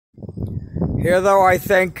Here, though, I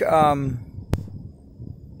think, thought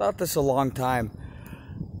this a long time.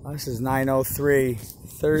 This is 9:03,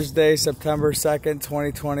 Thursday, September 2nd,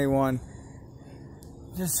 2021.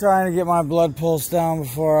 Just trying to get my blood pulse down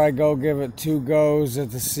before I go give it 2 goes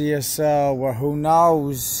at the CSL, where who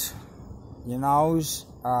knows, you knows,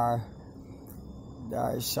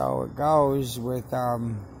 so it goes with,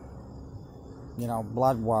 blood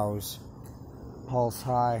woes, pulse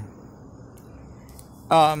high.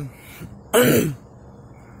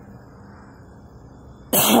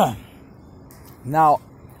 Now,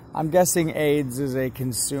 I'm guessing AIDS is a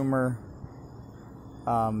consumer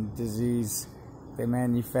disease. They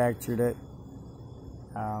manufactured it.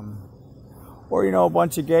 Or, a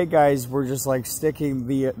bunch of gay guys were just like sticking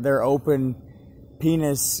their open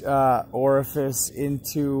penis orifice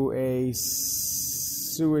into a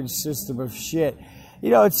sewage system of shit.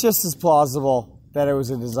 It's just as plausible that it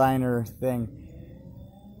was a designer thing.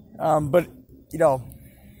 But,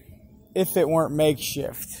 if it weren't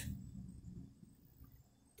makeshift,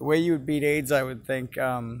 the way you would beat AIDS, I would think,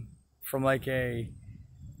 from like a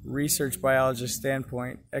research biologist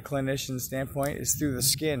standpoint, a clinician standpoint, is through the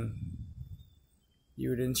skin. You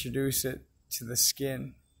would introduce it to the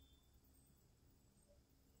skin.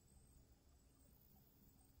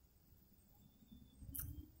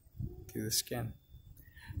 Through the skin.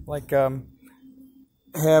 Like, have,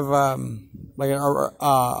 like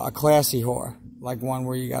a classy whore. Like one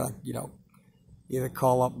where you gotta, either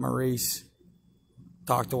call up Maurice,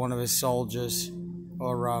 talk to one of his soldiers,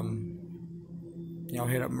 or,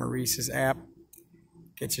 hit up Maurice's app,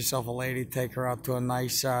 get yourself a lady, take her out to a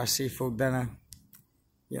nice seafood dinner,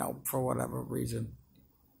 for whatever reason,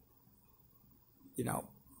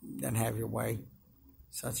 then have your way,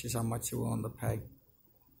 such as how much you're willing to pay.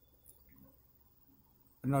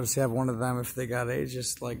 I noticed you have one of them, if they got AIDS,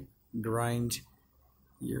 just like grind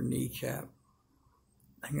your kneecap.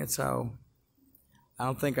 I think that's how. I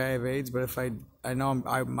don't think I have AIDS, but if I know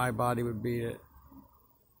my body would beat it.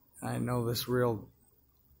 I know this real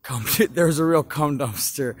there's a real cum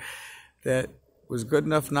dumpster that was good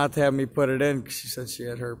enough not to have me put it in because she said she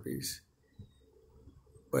had herpes.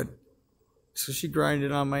 But so she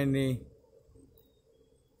grinded on my knee.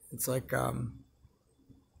 It's like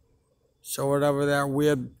so whatever that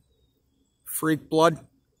weird freak blood,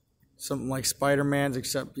 something like Spider-Man's,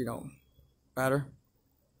 except better.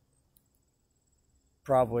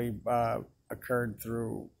 Probably occurred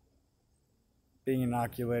through being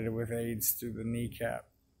inoculated with AIDS through the kneecap.